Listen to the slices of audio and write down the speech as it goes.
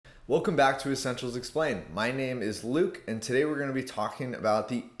Welcome back to Essentials Explained. My name is Luke, and today we're going to be talking about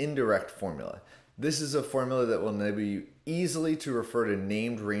the indirect formula. This is a formula that will enable you easily to refer to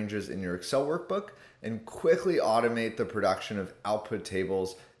named ranges in your Excel workbook and quickly automate the production of output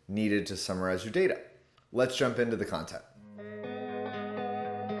tables needed to summarize your data. Let's jump into the content.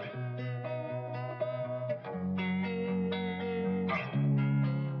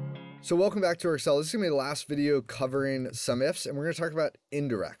 So welcome back to our Excel. This is going to be the last video covering SUMIFs, and we're going to talk about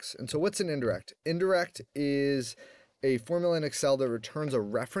indirects. And so what's an indirect? Indirect is a formula in Excel that returns a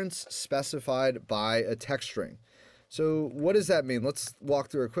reference specified by a text string. So what does that mean? Let's walk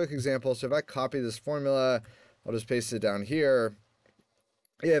through a quick example. So if I copy this formula, I'll just paste it down here.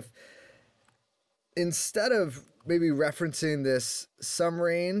 If instead of maybe referencing this sum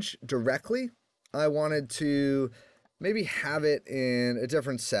range directly, I wanted to maybe have it in a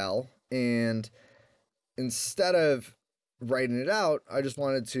different cell, and instead of writing it out, I just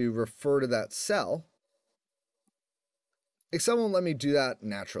wanted to refer to that cell. Excel won't let me do that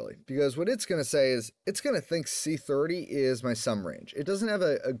naturally, because what it's going to say is it's going to think C30 is my sum range. It doesn't have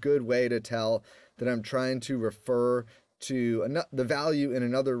a good way to tell that I'm trying to refer to the value in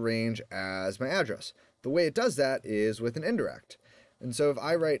another range as my address. The way it does that is with an indirect. And so if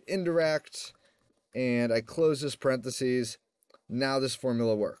I write indirect and I close this parentheses, now this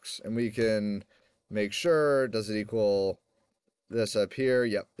formula works. And we can make sure, does it equal this up here?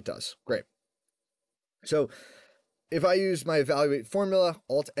 Yep, it does. Great. So if I use my evaluate formula,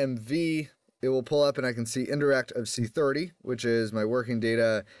 Alt-MV, it will pull up and I can see indirect of C30, which is my working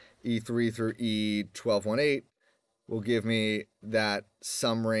data E3 through E1218, will give me that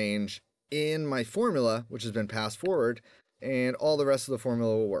sum range in my formula, which has been passed forward, and all the rest of the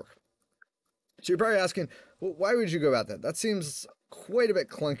formula will work. So you're probably asking, well, why would you go about that? That seems quite a bit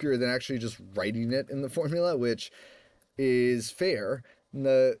clunkier than actually just writing it in the formula, which is fair.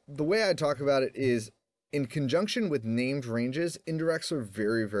 The way I talk about it is in conjunction with named ranges, indirects are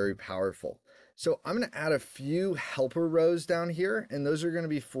very, very powerful. So I'm going to add a few helper rows down here, and those are going to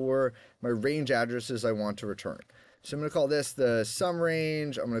be for my range addresses I want to return. So I'm going to call this the sum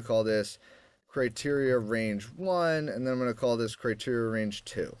range. I'm going to call this criteria range 1, and then I'm going to call this criteria range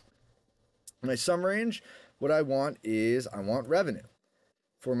 2. My sum range, what I want is I want revenue.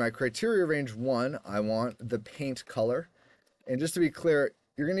 For my criteria range 1, I want the paint color. And just to be clear,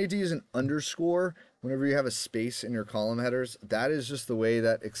 you're going to need to use an underscore whenever you have a space in your column headers. That is just the way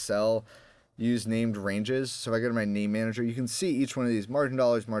that Excel use named ranges. So if I go to my name manager, you can see each one of these margin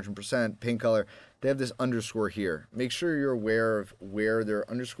dollars, margin percent, paint color. They have this underscore here. Make sure you're aware of where their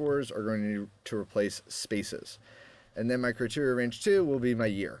underscores are going to replace spaces. And then my criteria range 2 will be my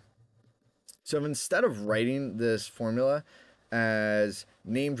year. So if instead of writing this formula as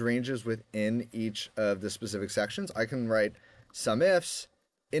named ranges within each of the specific sections, I can write SUMIFs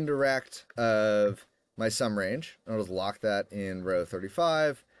indirect of my sum range. I'll just lock that in row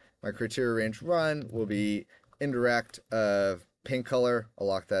 35. My criteria range 1 will be indirect of paint color. I'll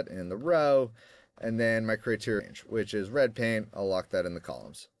lock that in the row. And then my criteria range, which is red paint, I'll lock that in the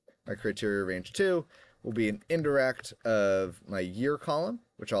columns. My criteria range 2 will be an indirect of my year column,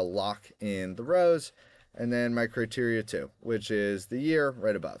 which I'll lock in the rows, and then my criteria 2, which is the year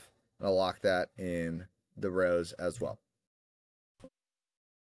right above. I'll lock that in the rows as well.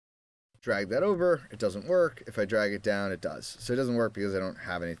 Drag that over, it doesn't work. If I drag it down, it does. So it doesn't work because I don't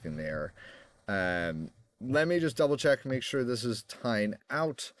have anything there. Let me just double check, make sure this is tying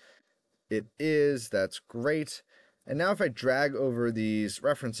out. It is, that's great. And now if I drag over these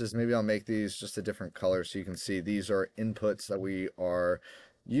references, maybe I'll make these just a different color so you can see these are inputs that we are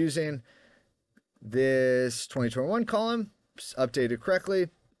using. This 2021 column updated correctly.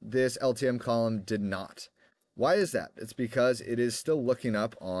 This LTM column did not. Why is that? It's because it is still looking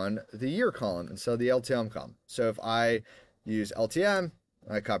up on the year column instead of the LTM column. So if I use LTM,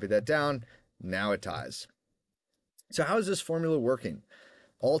 I copy that down, now it ties. So how is this formula working?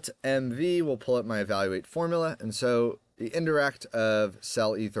 Alt-MV will pull up my evaluate formula, and so the indirect of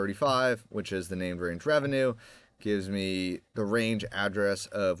cell E35, which is the named range revenue, gives me the range address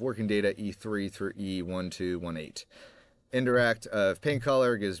of working data E3 through E1218. Indirect of paint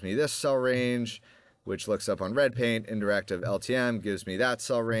color gives me this cell range, which looks up on red paint. Indirect of LTM gives me that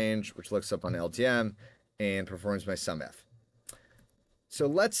cell range, which looks up on LTM and performs my SUMIF. So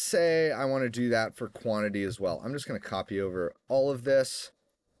let's say I want to do that for quantity as well. I'm just going to copy over all of this.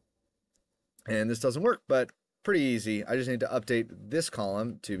 And this doesn't work, but pretty easy. I just need to update this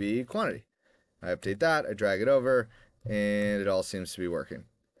column to be quantity. I update that, I drag it over, and it all seems to be working.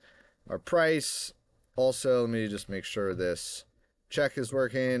 Our price, also, let me just make sure this check is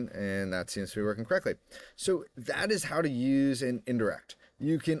working, and that seems to be working correctly. So that is how to use an indirect.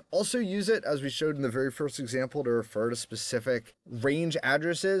 You can also use it, as we showed in the very first example, to refer to specific range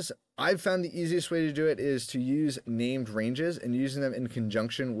addresses. I've found the easiest way to do it is to use named ranges, and using them in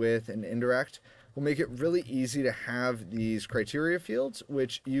conjunction with an indirect will make it really easy to have these criteria fields,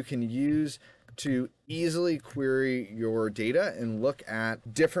 which you can use to easily query your data and look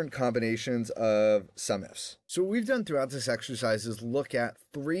at different combinations of SUMIFs. So what we've done throughout this exercise is look at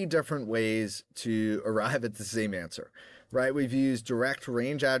 3 different ways to arrive at the same answer, right? We've used direct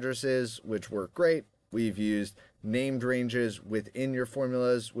range addresses, which work great. We've used named ranges within your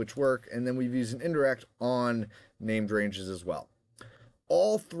formulas, which work. And then we've used an indirect on named ranges as well.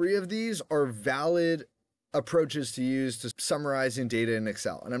 All 3 of these are valid approaches to use to summarizing data in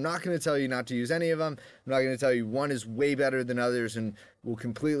Excel. And I'm not going to tell you not to use any of them. I'm not going to tell you one is way better than others and will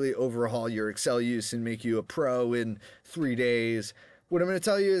completely overhaul your Excel use and make you a pro in 3 days. What I'm going to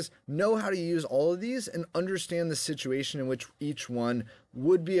tell you is know how to use all of these and understand the situation in which each one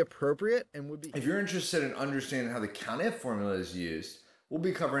would be appropriate and would be. If you're interested in understanding how the COUNTIF formula is used, we'll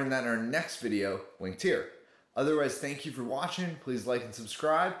be covering that in our next video linked here. Otherwise, thank you for watching. Please like and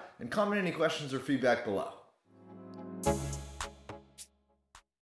subscribe and comment any questions or feedback below.